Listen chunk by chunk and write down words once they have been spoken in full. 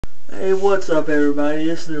Hey, what's up everybody?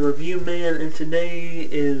 This is the Review Man, and today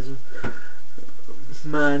is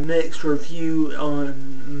my next review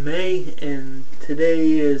on May, and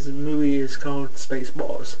the movie is called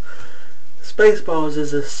Spaceballs. Spaceballs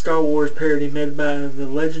is a Star Wars parody made by the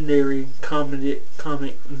legendary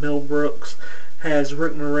comic Mel Brooks. Has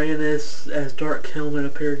Rick Moranis as Dark Helmet, a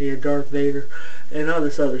parody of Darth Vader, and all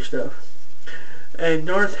this other stuff. And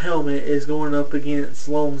Darth Helmet is going up against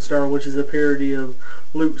Lone Star, which is a parody of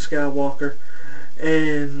Luke Skywalker.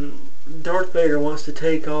 And Darth Vader wants to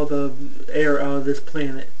take all the air out of this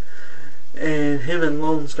planet. And him and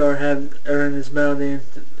Lone Star are in this battle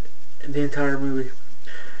the entire movie.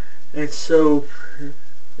 And so,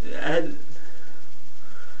 and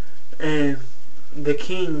the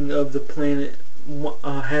king of the planet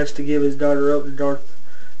has to give his daughter up to Darth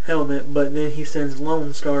Helmet, but then he sends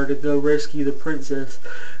Lone Star to go rescue the princess.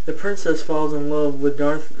 The princess falls in love with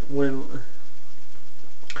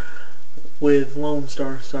Lone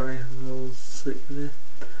Star. Sorry, I'm a little sick of this.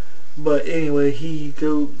 But anyway, he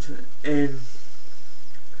goes and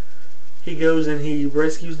he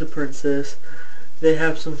rescues the princess. They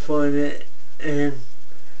have some fun, and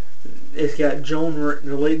it's got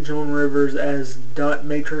the late Joan Rivers as Dot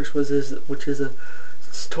Matrix, which is a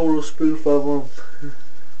total spoof of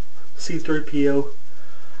C-3PO,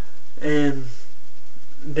 and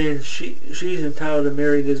then she's entitled to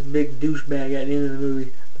marry this big douchebag at the end of the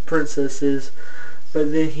movie. The princess is,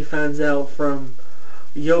 but then he finds out from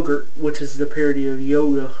Yogurt, which is the parody of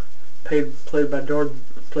Yoga, played by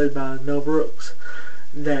Mel Brooks,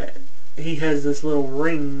 that he has this little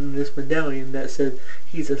ring, this medallion that said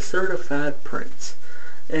he's a certified prince.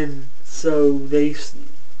 And so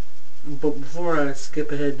but before I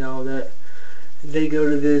skip ahead to all that, they go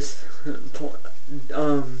to this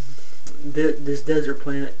this desert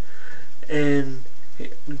planet, and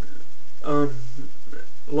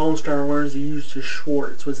Lone Star learns to use the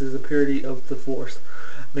Schwartz, which is a parody of the Force.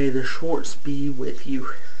 May the Schwartz be with you.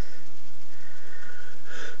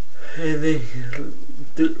 And then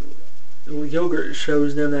Yogurt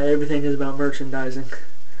shows them that everything is about merchandising,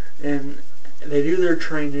 and they do their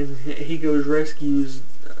training. He goes rescues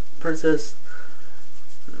Princess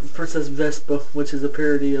Vespa, which is a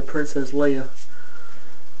parody of Princess Leia,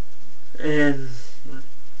 and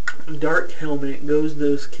Dark Helmet goes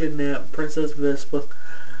to kidnap Princess Vespa,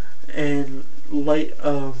 and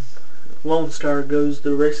Lone Star goes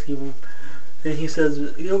to rescue him. And he says,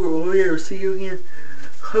 "Yogurt, will we ever see you again?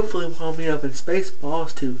 Hopefully we'll meet up in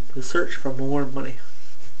Spaceballs to search for more money."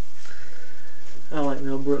 I like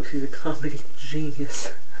Mel Brooks. He's a comedy genius.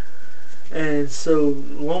 And so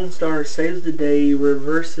Lone Star saves the day,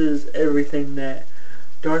 reverses everything that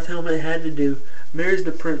Darth Helmet had to do, marries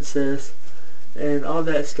the princess, and all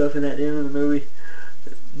that stuff. And at the end of the movie,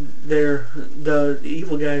 the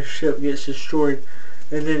evil guy's ship gets destroyed,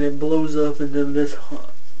 and then it blows up into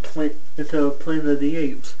into a Planet of the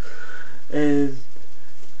Apes. And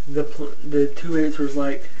the two apes was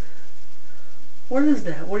like, "What is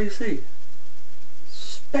that? What do you see?"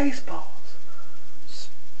 "Spaceballs."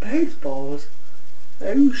 "Spaceballs?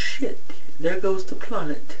 Oh shit, there goes the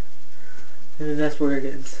planet." And then that's where it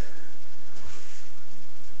ends.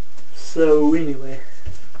 So anyway,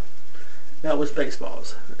 that was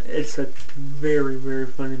Spaceballs. It's a very, very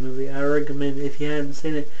funny movie. I recommend it. If you haven't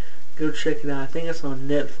seen it, go check it out. I think it's on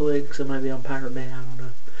Netflix. It might be on Pirate Bay, I don't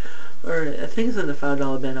know. Or I think it's in the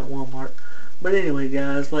 $5 bin at Walmart. But anyway,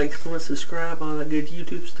 guys, like, comment, subscribe, all that good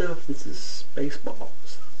YouTube stuff. This is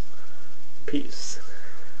Spaceballs. Peace.